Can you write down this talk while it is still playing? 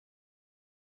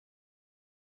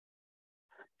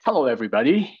Hello,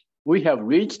 everybody. We have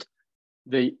reached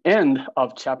the end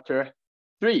of chapter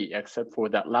 3, except for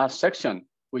that last section,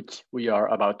 which we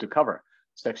are about to cover,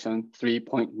 section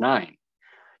 3.9.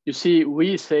 You see,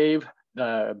 we save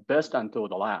the best until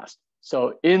the last.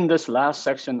 So in this last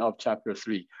section of chapter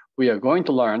 3, we are going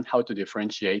to learn how to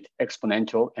differentiate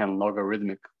exponential and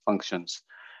logarithmic functions.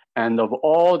 And of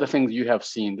all the things you have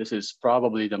seen, this is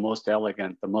probably the most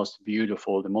elegant, the most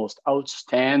beautiful, the most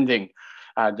outstanding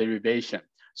derivation.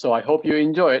 So I hope you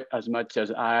enjoy it as much as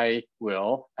I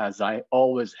will, as I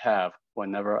always have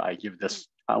whenever I give this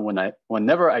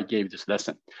whenever I gave this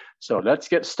lesson. So let's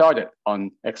get started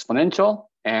on exponential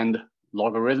and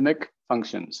logarithmic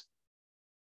functions.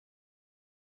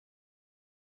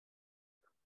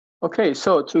 Okay,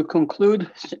 so to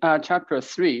conclude chapter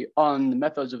 3 on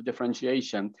methods of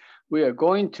differentiation, we are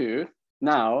going to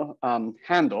now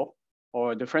handle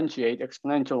or differentiate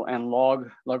exponential and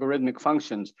logarithmic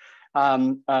functions.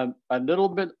 A little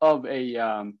bit of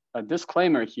a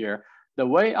disclaimer here. The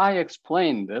way I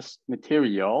explain this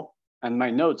material and my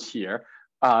notes here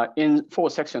for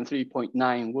section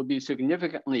 3.9 will be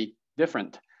significantly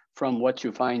different from what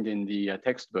you find in the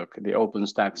textbook, the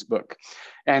OpenStax book.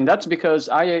 And that's because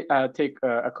I take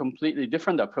a completely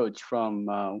different approach from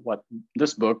what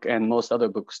this book and most other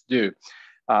books do.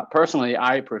 Personally,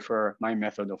 I prefer my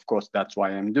method. Of course, that's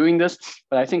why I'm doing this,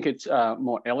 but I think it's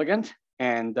more elegant.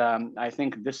 And I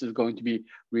think this is going to be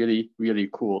really, really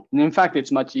cool. And in fact,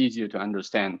 it's much easier to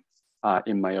understand,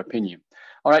 in my opinion.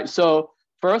 All right, so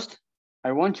first,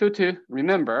 I want you to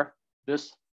remember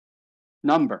this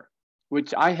number,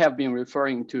 which I have been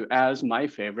referring to as my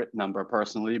favorite number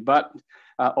personally, but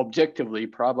objectively,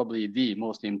 probably the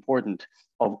most important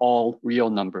of all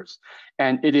real numbers.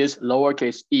 And it is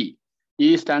lowercase e.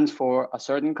 E stands for a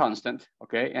certain constant,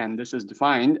 okay? And this is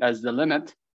defined as the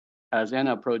limit as n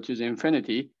approaches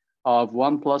infinity of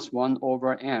 1 plus 1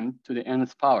 over n to the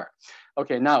nth power.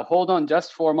 Okay, now hold on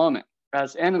just for a moment.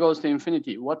 As n goes to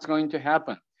infinity, what's going to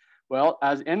happen? Well,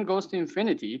 as n goes to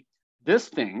infinity, this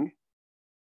thing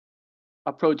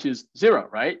approaches 0,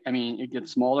 right? I mean, it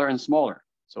gets smaller and smaller.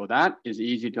 So that is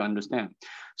easy to understand.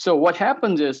 So what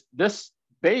happens is this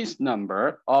base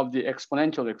number of the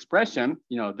exponential expression,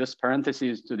 this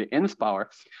parentheses to the nth power,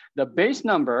 the base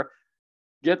number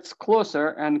gets closer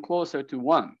and closer to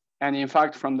 1. And in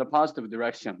fact, from the positive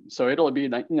direction. So it'll be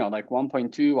like, like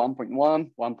 1.2,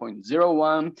 1.1,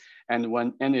 1.01. And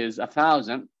when n is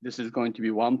 1,000, this is going to be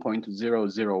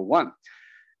 1.001.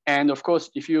 And of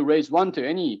course, if you raise 1 to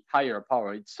any higher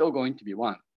power, it's still going to be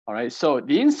 1. All right. So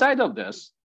the inside of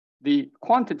this, the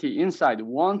quantity inside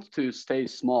wants to stay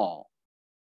small.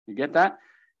 You get that?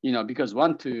 Because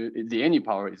 1 to the any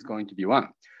power is going to be 1.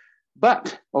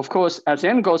 But of course, as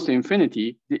n goes to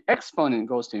infinity, the exponent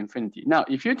goes to infinity. Now,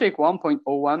 if you take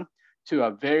 1.01 to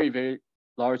a very, very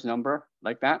large number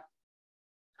like that,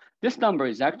 this number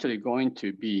is actually going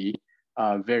to be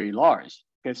very large.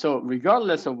 Okay, so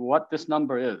regardless of what this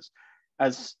number is,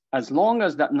 as long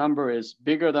as that number is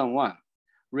bigger than 1,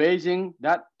 raising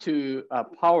that to a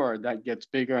power that gets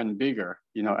bigger and bigger,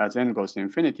 as n goes to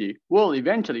infinity, will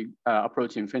eventually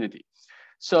approach infinity.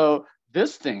 So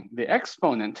this thing, the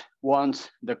exponent, wants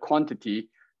the quantity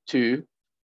to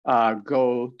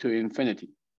go to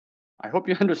infinity. I hope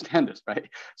you understand this, right?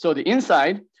 So the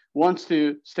inside wants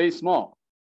to stay small.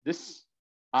 This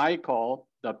I call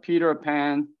the Peter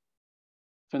Pan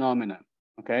phenomenon.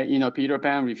 Okay, Peter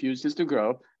Pan refuses to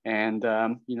grow, and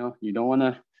you don't want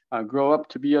to grow up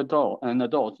to be an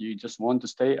adult. You just want to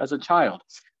stay as a child.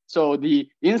 So the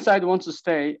inside wants to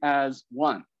stay as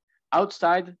 1.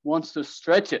 Outside wants to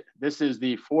stretch it. This is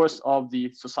the force of the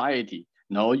society.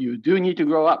 No, you do need to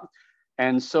grow up.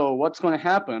 And so what's going to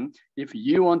happen if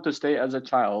you want to stay as a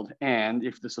child and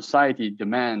if the society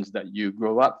demands that you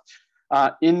grow up?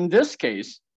 In this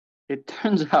case, it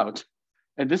turns out,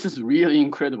 and this is really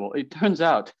incredible, it turns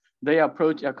out they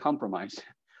approach a compromise,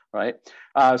 right?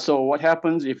 So what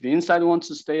happens if the inside wants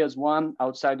to stay as 1,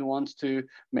 outside wants to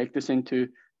make this into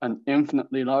an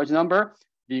infinitely large number?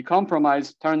 The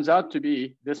compromise turns out to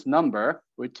be this number,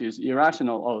 which is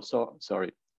irrational. Oh, so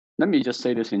sorry. Let me just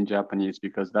say this in Japanese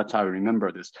because that's how I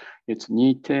remember this. It's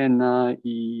nitenai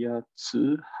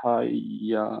yatsu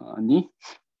haya ni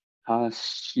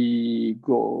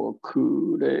hashigo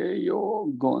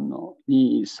kureyo gono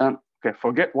ni-san. Okay,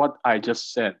 forget what I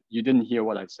just said. You didn't hear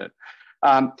what I said.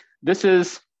 This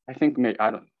is, I think,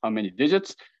 I don't know how many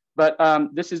digits, but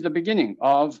this is the beginning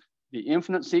of the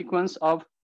infinite sequence of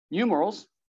numerals,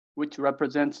 which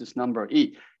represents this number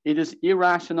e. It is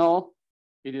irrational.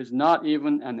 It is not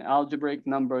even an algebraic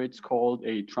number. It's called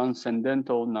a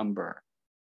transcendental number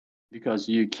because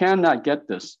you cannot get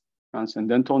this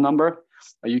transcendental number.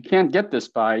 You can't get this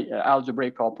by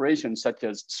algebraic operations such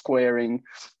as squaring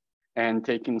and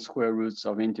taking square roots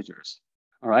of integers.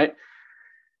 All right.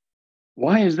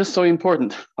 Why is this so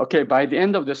important? Okay, by the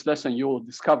end of this lesson, you will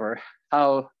discover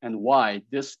how and why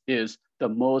this is the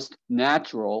most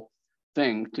natural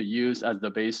thing to use as the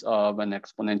base of an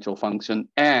exponential function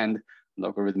and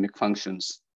logarithmic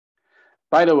functions.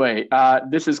 By the way,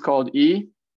 this is called E.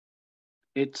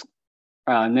 It's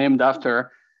named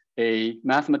after a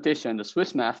mathematician, the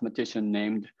Swiss mathematician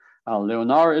named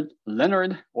Leonard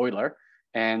Euler,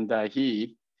 and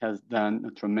he has done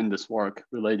a tremendous work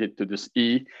related to this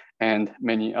E and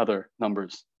many other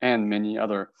numbers and many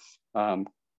other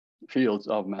fields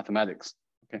of mathematics.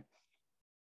 Okay.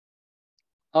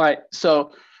 All right,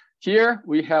 so here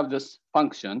we have this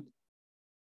function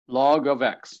log of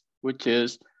x, which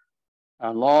is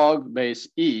a log base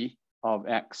E of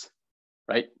x,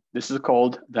 right? This is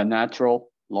called the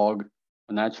natural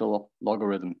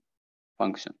logarithm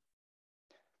function.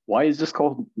 Why is this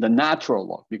called the natural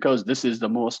log? Because this is the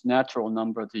most natural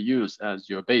number to use as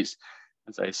your base,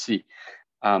 as I see,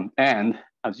 and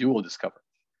as you will discover.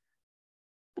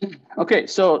 Okay,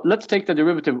 so let's take the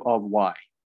derivative of y.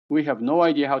 We have no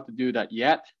idea how to do that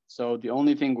yet. So the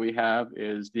only thing we have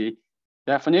is the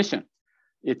definition.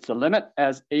 It's the limit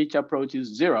as h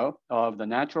approaches 0 of the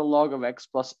natural log of x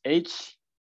plus h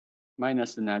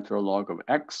minus the natural log of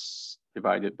x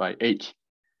divided by h.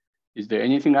 Is there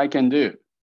anything I can do?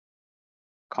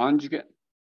 Conjugate,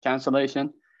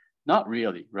 cancellation? Not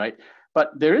really, right?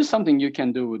 But there is something you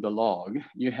can do with the log.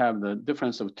 You have the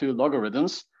difference of two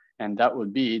logarithms, and that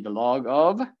would be the log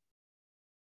of,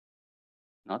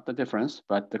 not the difference,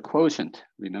 but the quotient.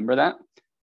 Remember that?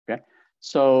 Okay,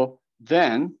 so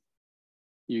then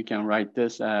you can write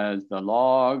this as the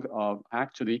log of,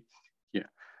 actually, here,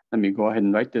 let me go ahead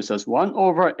and write this as 1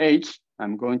 over h.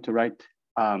 I'm going to write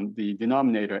the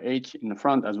denominator h in the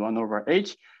front as 1 over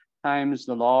h times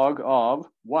the log of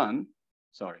 1.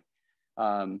 Sorry.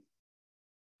 I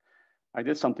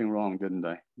did something wrong, didn't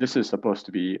I? This is supposed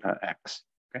to be x,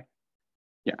 okay?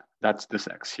 Yeah, that's this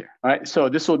x here. All right, so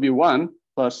this will be 1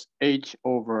 plus h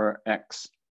over x.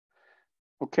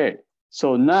 Okay,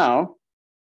 so now,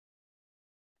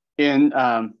 in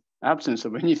absence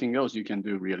of anything else you can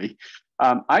do really,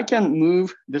 I can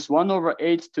move this 1 over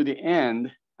h to the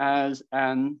end as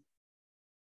an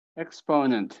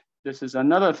exponent. This is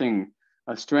another thing,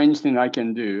 a strange thing I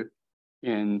can do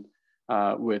in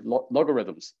with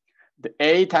logarithms. The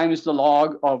a times the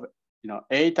log of,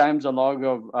 a times the log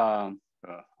of, I'm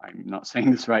not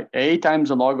saying this right, a times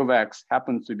the log of x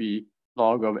happens to be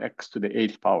log of x to the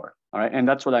 8th power, all right? And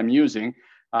that's what I'm using.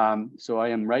 So I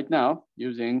am right now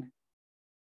using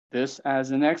this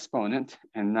as an exponent,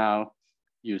 and now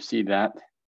you see that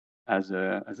as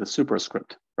a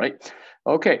superscript, right?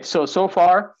 Okay, so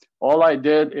far, all I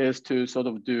did is to sort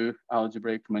of do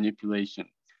algebraic manipulation.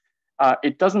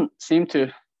 It doesn't seem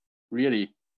to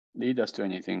really lead us to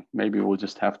anything. Maybe we'll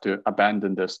just have to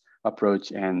abandon this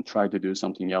approach and try to do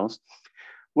something else.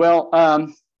 Well,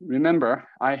 remember,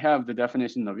 I have the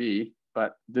definition of E,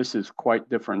 but this is quite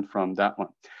different from that one.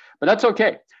 But that's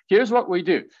okay. Here's what we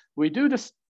do. We do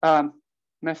this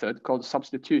method called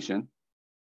substitution.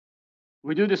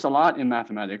 We do this a lot in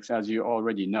mathematics, as you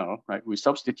already know, right? We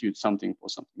substitute something for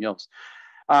something else.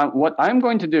 What I'm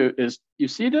going to do is, you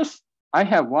see this? I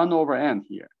have 1 over n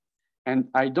here, and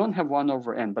I don't have 1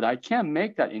 over n, but I can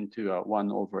make that into a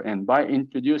 1 over n by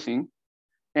introducing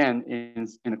n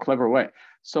in a clever way.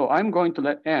 So I'm going to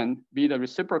let n be the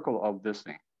reciprocal of this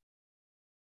thing.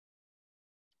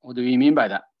 What do we mean by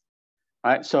that?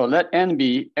 All right, so let n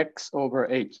be x over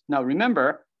h. Now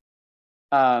remember,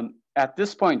 at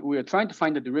this point, we are trying to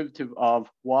find the derivative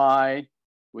of y,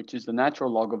 which is the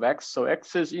natural log of x. So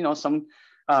x is, some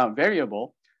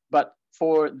variable, but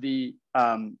for the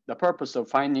purpose of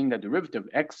finding the derivative,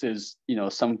 x is,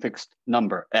 some fixed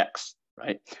number x,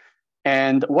 right?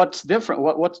 And what's different,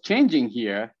 what's changing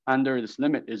here under this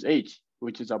limit is h,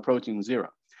 which is approaching 0.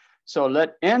 So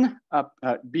let n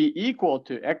be equal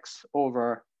to x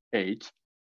over h.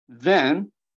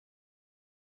 Then,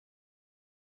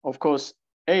 of course,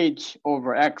 h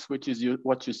over x, which is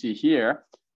what you see here,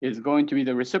 is going to be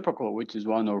the reciprocal, which is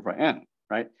 1 over n,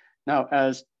 right? Now,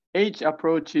 as h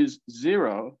approaches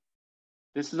 0,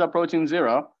 this is approaching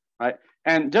 0, right?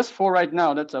 And just for right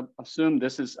now, let's assume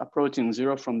this is approaching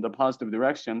 0 from the positive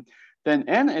direction, then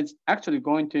n is actually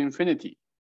going to infinity,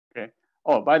 okay?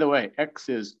 Oh, by the way, x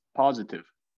is positive,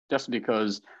 just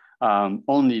because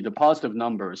only the positive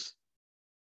numbers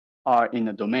are in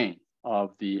the domain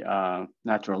of the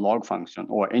natural log function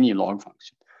or any log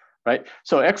function, right?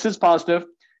 So x is positive,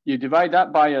 You divide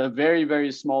that by a very,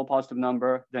 very small positive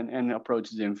number, then n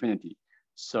approaches infinity.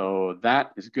 So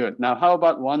that is good. Now, how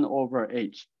about 1 over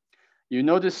h? You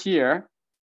notice here,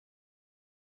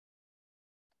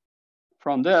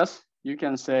 from this, you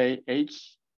can say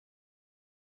h.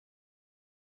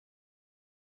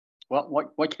 Well,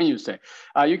 what can you say?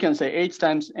 You can say h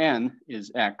times n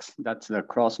is x. That's the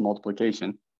cross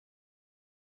multiplication,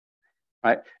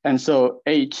 right? And so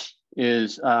h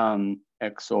is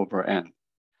x over n.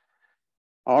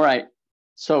 All right.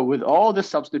 So with all this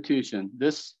substitution,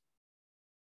 this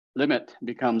limit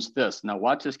becomes this. Now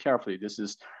watch this carefully. This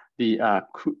is the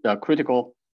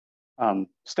critical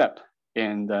step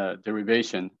in the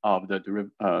derivation of the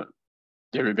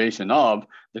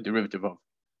derivative of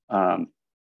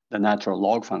the natural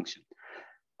log function.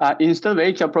 Instead of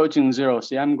h approaching 0,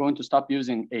 see, I'm going to stop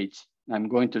using h. I'm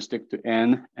going to stick to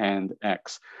n and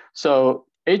x. So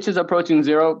h is approaching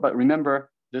 0, but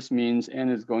remember, this means n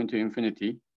is going to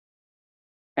infinity.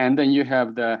 And then you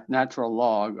have the natural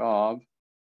log of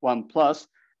 1 plus,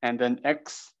 and then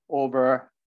h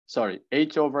over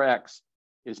x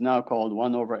is now called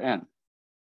 1 over n,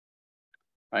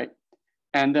 right?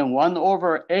 And then 1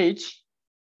 over h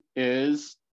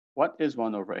is, what is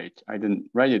 1 over h? I didn't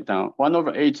write it down. 1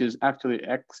 over h is actually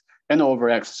n over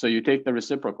x. So you take the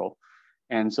reciprocal.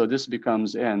 And so this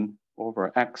becomes n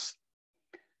over x.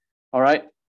 All right.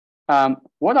 The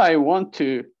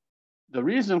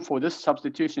reason for this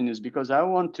substitution is because I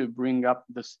want to bring up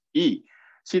this e.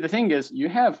 See, the thing is, you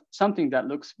have something that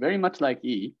looks very much like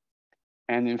e.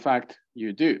 And in fact,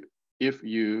 you do. If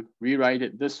you rewrite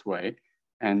it this way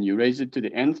and you raise it to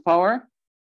the nth power,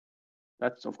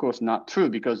 that's of course not true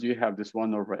because you have this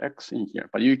 1 over x in here.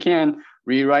 But you can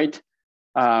rewrite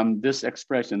this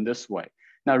expression this way.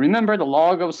 Now remember, the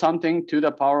log of something to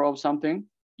the power of something,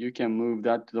 you can move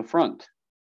that to the front.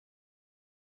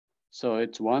 So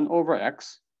it's 1 over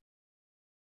x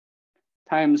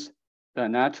times the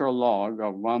natural log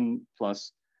of 1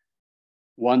 plus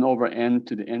 1 over n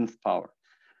to the nth power.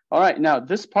 All right, now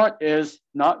this part is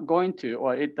not going to,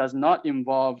 or it does not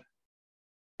involve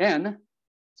n,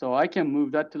 so I can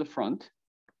move that to the front,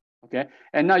 okay?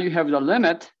 And now you have the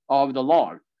limit of the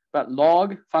log, but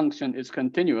log function is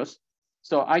continuous,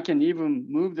 so I can even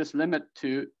move this limit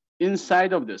to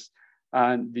inside of this.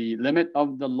 The limit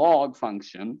of the log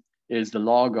function is the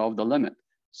log of the limit.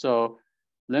 So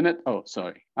limit,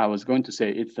 I was going to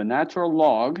say it's the natural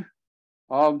log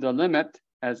of the limit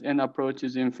as n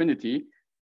approaches infinity,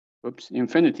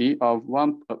 infinity of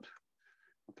 1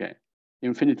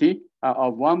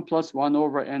 plus 1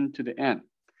 over n to the n.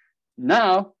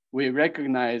 Now we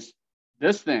recognize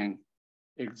this thing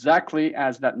exactly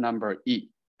as that number e,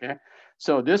 okay?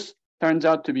 So this turns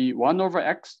out to be 1 over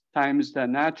x times the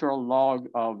natural log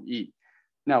of e.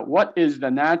 Now, what is the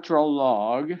natural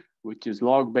log, which is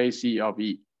log base e of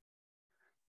e?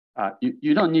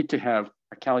 You don't need to have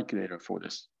a calculator for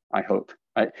this, I hope,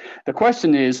 right? The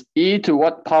question is, e to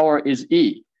what power is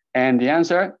e? And the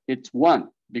answer, it's 1,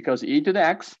 because e to the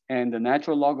x and the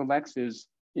natural log of x is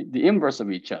the inverse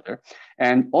of each other.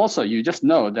 And also, you just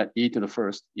know that e to the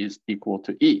first is equal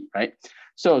to e, right?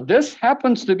 So this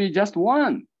happens to be just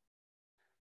 1.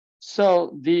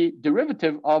 So the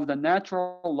derivative of the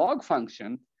natural log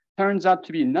function turns out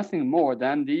to be nothing more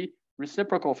than the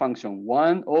reciprocal function,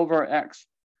 1 over x.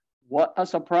 What a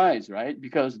surprise, right?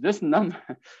 Because this number,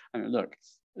 I mean, look,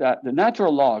 the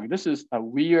natural log, this is a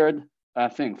weird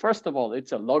thing. First of all,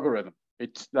 it's a logarithm.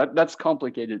 That's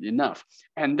complicated enough.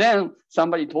 And then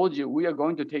somebody told you we are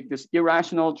going to take this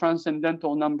irrational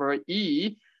transcendental number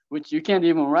e, which you can't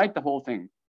even write the whole thing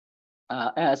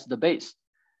as the base.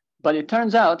 But it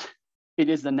turns out it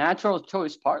is the natural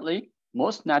choice partly,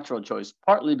 most natural choice,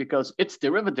 partly because its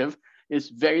derivative is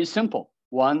very simple,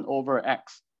 1 over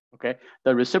x, okay?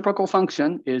 The reciprocal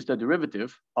function is the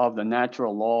derivative of the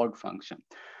natural log function.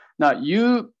 Now,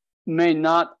 you may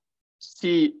not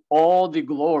see all the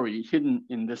glory hidden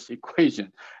in this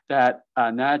equation, that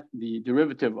the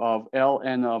derivative of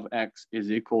ln of x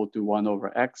is equal to 1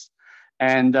 over x.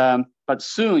 And, but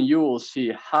soon you will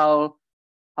see how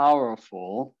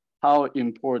powerful, how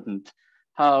important,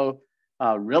 how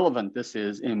relevant this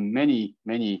is in many,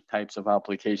 many types of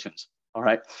applications, all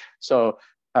right? So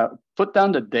put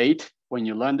down the date when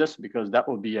you learn this, because that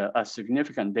will be a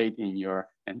significant date in your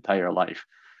entire life.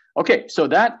 Okay, so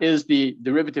that is the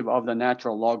derivative of the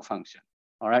natural log function,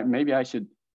 all right? Maybe I should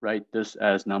write this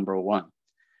as number 1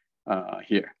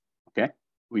 here, okay?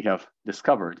 We have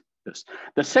discovered this.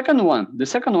 The second one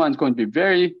is going to be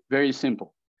very, very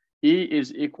simple. E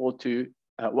is equal to,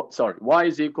 y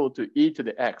is equal to e to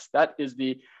the x. That is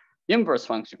the inverse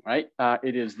function, right?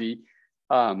 It is the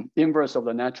inverse of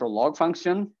the natural log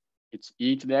function. It's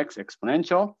e to the x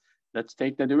exponential. Let's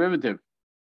take the derivative.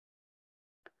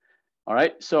 All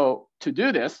right, so to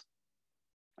do this,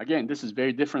 again, this is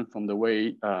very different from the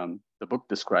way the book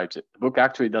describes it. The book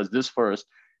actually does this first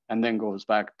and then goes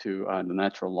back to the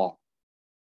natural log.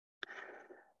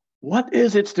 What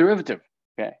is its derivative?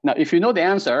 Okay, now if you know the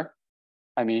answer,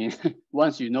 I mean,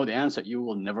 once you know the answer, you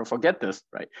will never forget this,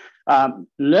 right?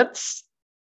 Let's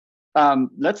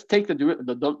take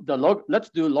let's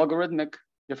do logarithmic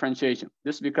differentiation.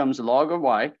 This becomes log of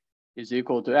y is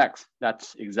equal to x.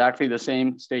 That's exactly the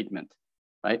same statement,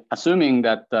 right? Assuming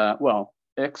that, well,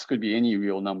 x could be any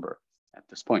real number at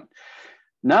this point.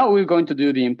 Now we're going to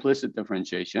do the implicit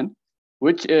differentiation,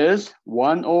 which is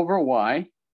 1 over y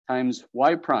times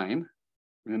y prime.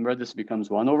 Remember, this becomes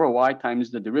 1 over y times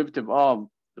the derivative of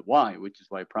the y, which is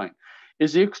y prime,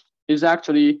 is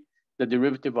actually the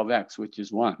derivative of x, which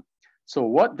is 1. So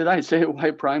what did I say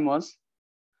y prime was?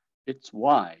 It's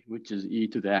y, which is e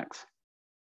to the x.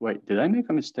 Wait, did I make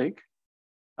a mistake?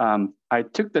 I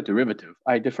took the derivative.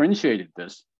 I differentiated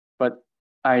this, but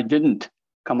I didn't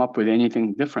come up with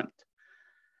anything different.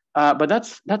 But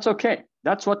that's okay.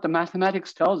 That's what the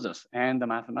mathematics tells us, and the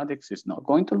mathematics is not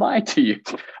going to lie to you.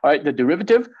 All right, the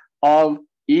derivative of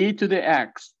e to the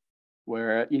x,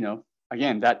 where, you know,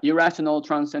 again, that irrational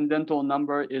transcendental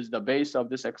number is the base of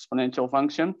this exponential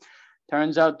function,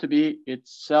 turns out to be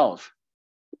itself.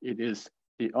 It is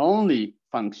the only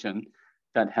function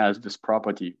that has this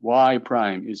property, y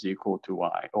prime is equal to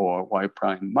y, or y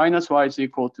prime minus y is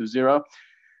equal to 0.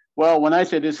 Well, when I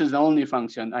say this is the only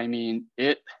function, I mean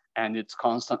it and its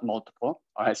constant multiple.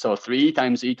 All right, so 3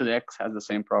 times e to the x has the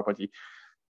same property.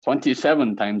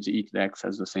 27 times e to the x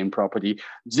has the same property.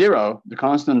 0, the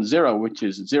constant 0, which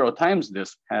is 0 times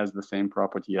this, has the same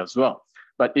property as well.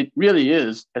 But it really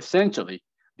is essentially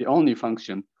the only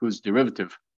function whose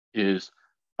derivative is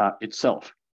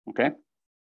itself, okay?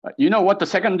 You know what the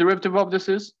second derivative of this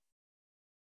is?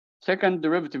 Second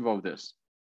derivative of this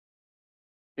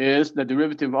is the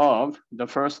derivative of the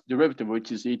first derivative,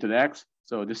 which is e to the x.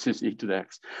 So this is e to the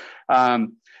x.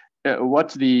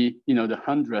 What's the, you know, the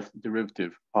 100th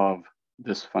derivative of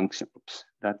this function? Oops,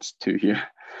 that's 2 here.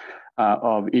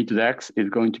 Of e to the x is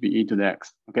going to be e to the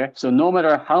x, okay? So no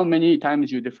matter how many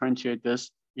times you differentiate this,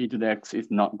 e to the x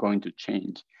is not going to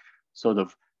change. Sort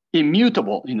of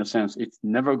immutable in a sense. It's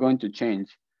never going to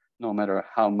change no matter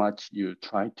how much you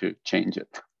try to change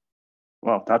it.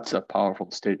 Well, that's a powerful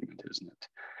statement, isn't it?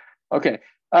 Okay,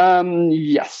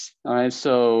 yes. All right,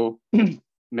 so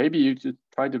maybe you should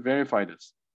try to verify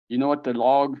this. You know what the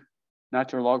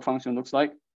natural log function looks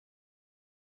like?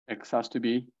 X has to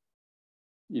be,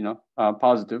 you know,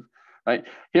 positive, right?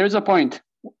 Here's a point,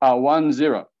 1,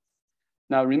 0.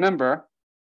 Now remember,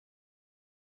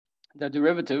 the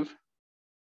derivative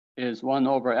is 1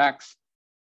 over x.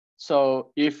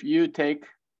 So if you take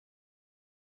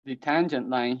the tangent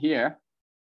line here,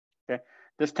 okay,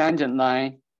 this tangent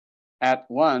line at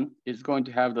 1 is going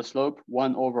to have the slope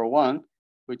 1 over 1,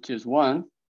 which is 1.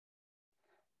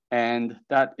 And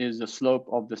that is the slope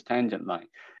of this tangent line.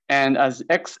 And as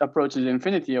x approaches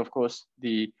infinity, of course,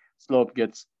 the slope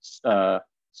gets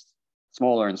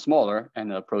smaller and smaller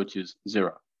and approaches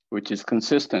 0, which is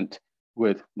consistent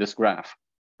with this graph,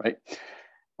 right?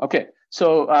 Okay,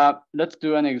 so let's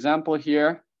do an example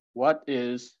here. What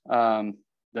is the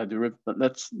derivative?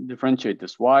 Let's differentiate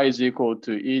this. Y is equal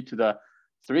to e to the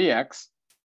 3x,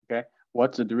 okay?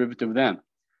 What's the derivative then?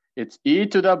 It's e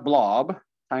to the blob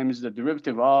times the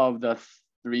derivative of the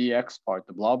 3x part,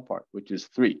 the blob part, which is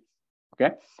 3,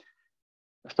 okay?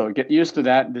 So get used to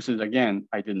that. This is, again,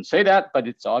 I didn't say that, but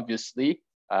it's obviously,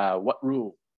 what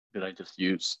rule did I just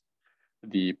use?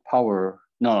 The power,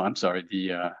 no, I'm sorry,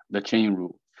 the chain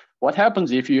rule. What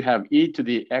happens if you have e to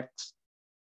the x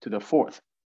to the 4th,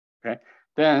 okay?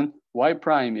 Then y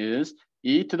prime is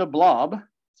e to the blob,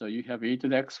 so you have e to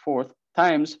the x 4th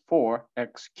times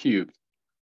 4x cubed.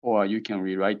 Or you can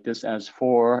rewrite this as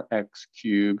 4x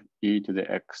cubed e to the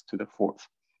x to the 4th.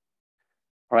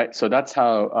 All right, so that's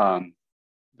how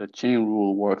the chain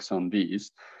rule works on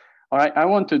these. All right, I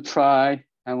want to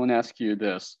ask you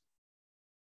this.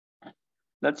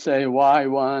 Let's say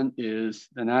y1 is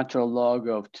the natural log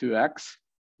of 2x,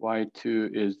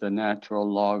 y2 is the natural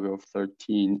log of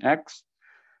 13x,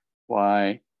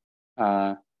 y3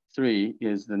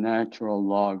 is the natural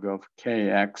log of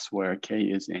kx, where k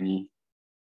is any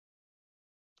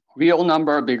real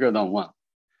number bigger than 1.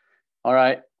 All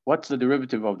right, what's the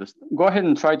derivative of this? Go ahead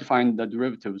and try to find the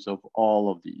derivatives of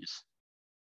all of these.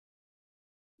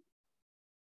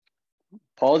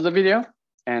 Pause the video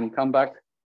and come back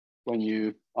when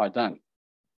you are done.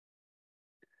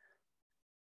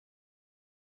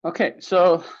 Okay,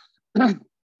 so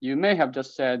you may have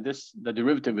just said this, the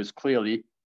derivative is clearly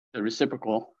the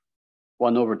reciprocal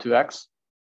 1 over 2x.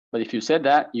 But if you said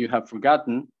that, you have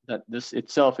forgotten that this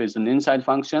itself is an inside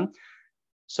function.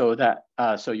 So that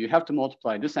so you have to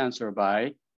multiply this answer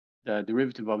by the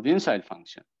derivative of the inside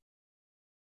function.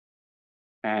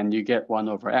 And you get 1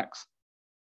 over x.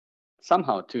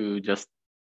 Somehow 2 just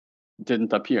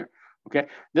didn't appear. Okay,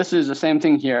 this is the same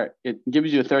thing here. It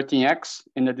gives you 13x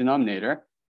in the denominator,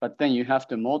 but then you have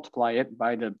to multiply it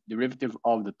by the derivative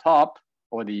of the top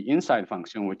or the inside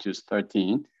function, which is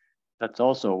 13. That's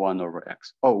also 1 over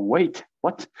x. Oh, wait,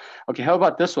 what? Okay, how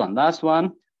about this one? Last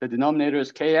one, the denominator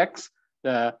is kx.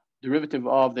 The derivative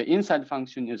of the inside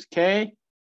function is k.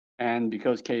 And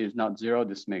because k is not 0,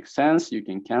 this makes sense. You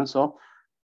can cancel.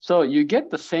 So you get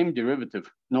the same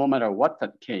derivative no matter what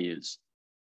that k is.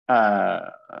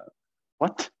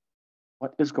 What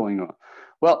is going on?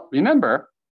 Well, remember,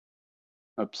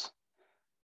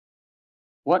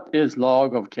 what is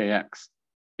log of kx?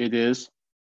 It is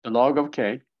the log of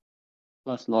k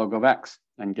plus log of x.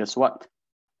 And guess what?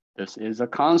 This is a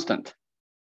constant.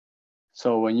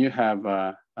 So when you have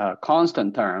a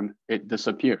constant term, it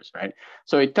disappears, right?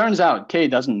 So it turns out k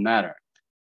doesn't matter.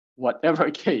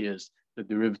 Whatever k is, the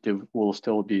derivative will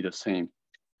still be the same.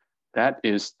 That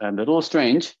is a little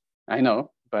strange, I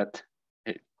know, but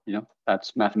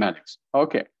that's mathematics.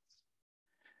 Okay,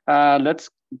 let's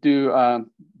do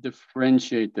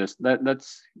differentiate this.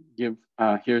 Let's give,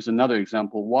 here's another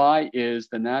example. Y is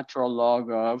the natural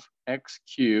log of x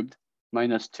cubed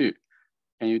minus 2.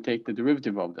 Can you take the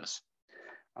derivative of this?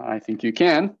 I think you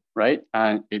can, right?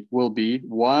 And it will be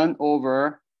 1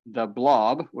 over the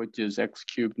blob, which is x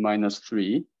cubed minus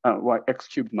 3, x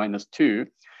cubed minus 2.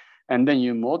 And then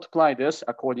you multiply this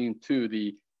according to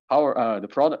the power, the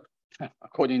product,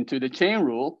 according to the chain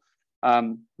rule,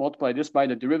 multiply this by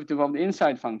the derivative of the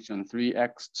inside function,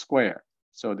 3x squared.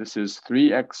 So this is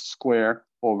 3x squared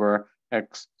over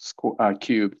x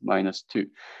cubed minus 2.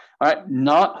 All right,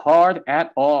 not hard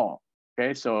at all.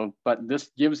 Okay, so, but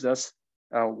this gives us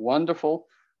a wonderful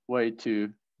way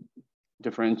to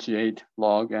differentiate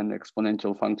log and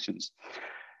exponential functions.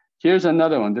 Here's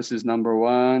another one. This is number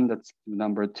 1. That's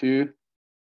number 2.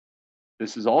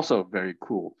 This is also very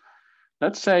cool.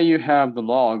 Let's say you have the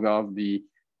log of the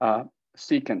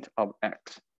secant of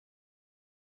x.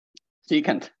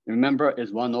 Secant, remember,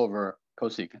 is 1 over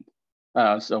cosecant.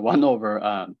 So 1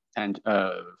 over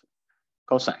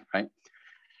cosine, right?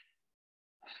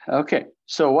 Okay,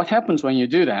 so what happens when you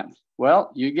do that?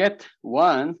 Well, you get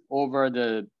 1 over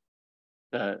the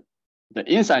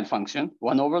inside function,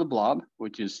 1 over the blob,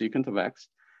 which is secant of x.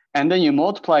 And then you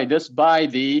multiply this by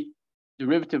the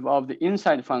derivative of the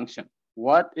inside function.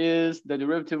 What is the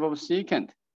derivative of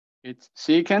secant? It's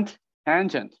secant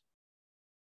tangent.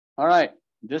 All right,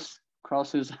 this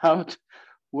crosses out.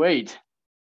 Wait,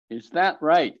 is that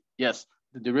right? Yes,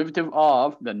 the derivative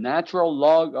of the natural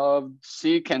log of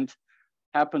secant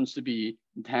happens to be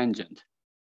tangent.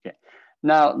 Okay.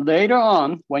 Now, later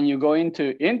on, when you go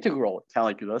into integral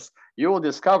calculus, you will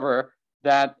discover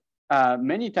that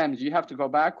many times you have to go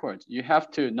backwards. You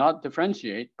have to not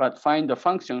differentiate, but find the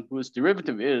function whose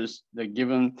derivative is the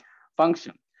given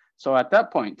function. So at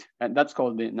that point, and that's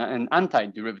called an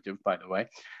antiderivative, by the way,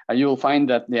 you will find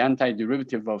that the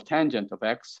antiderivative of tangent of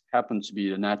x happens to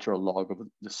be the natural log of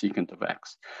the secant of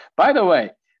x. By the way,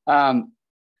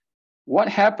 what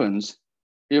happens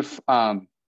if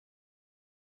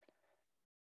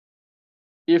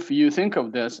you think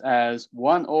of this as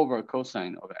 1 over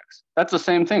cosine of x? That's the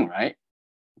same thing, right?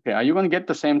 Okay, are you going to get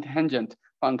the same tangent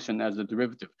function as the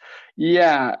derivative?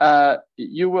 Yeah,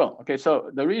 you will. Okay, so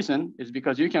the reason is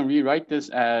because you can rewrite this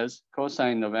as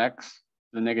cosine of x,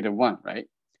 the -1, right?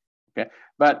 Okay,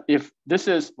 but if this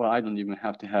is, well, I don't even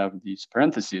have to have these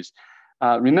parentheses.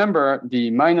 Remember,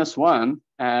 the -1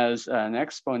 as an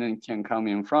exponent can come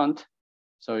in front.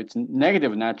 So it's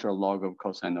negative natural log of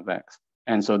cosine of x.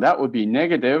 And so that would be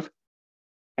negative.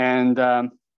 And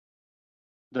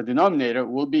the denominator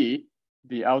will be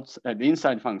the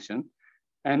inside function.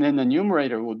 And then the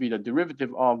numerator will be the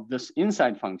derivative of this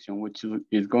inside function, which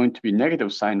is going to be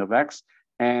negative sine of x.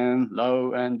 And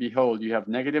lo and behold, you have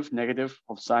negative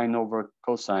of sine over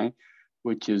cosine,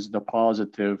 which is the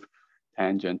positive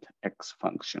tangent x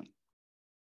function.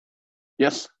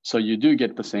 Yes, so you do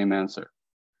get the same answer,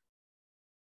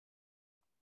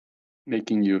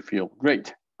 making you feel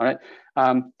great. All right.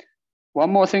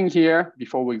 One more thing here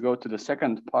before we go to the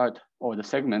second part or the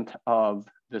segment of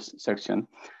this section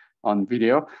on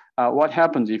video. What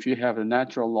happens if you have a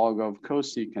natural log of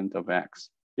cosecant of x?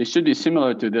 It should be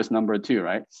similar to this number 2,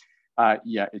 right?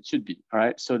 Yeah, it should be. All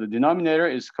right. So the denominator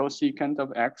is cosecant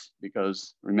of x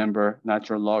because remember,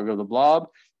 natural log of the blob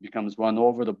becomes 1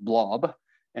 over the blob.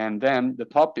 And then the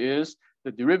top is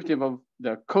the derivative of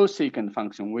the cosecant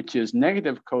function, which is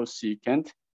negative cosecant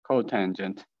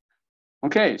cotangent.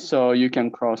 Okay, so you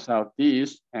can cross out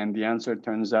these, and the answer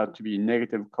turns out to be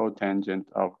negative cotangent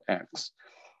of x.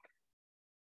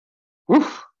 Whew,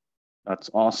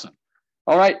 that's awesome.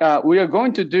 All right, we are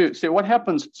going to do, see what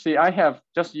happens, see, I have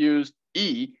just used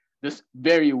e, this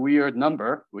very weird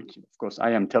number, which of course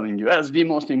I am telling you as the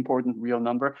most important real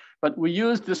number, but we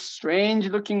use this strange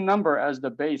looking number as the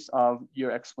base of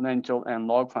your exponential and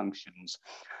log functions.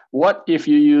 What if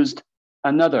you used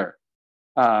another,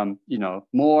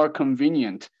 more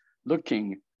convenient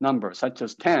looking number, such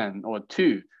as 10 or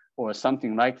 2 or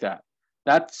something like that?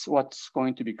 That's what's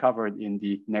going to be covered in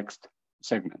the next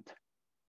segment.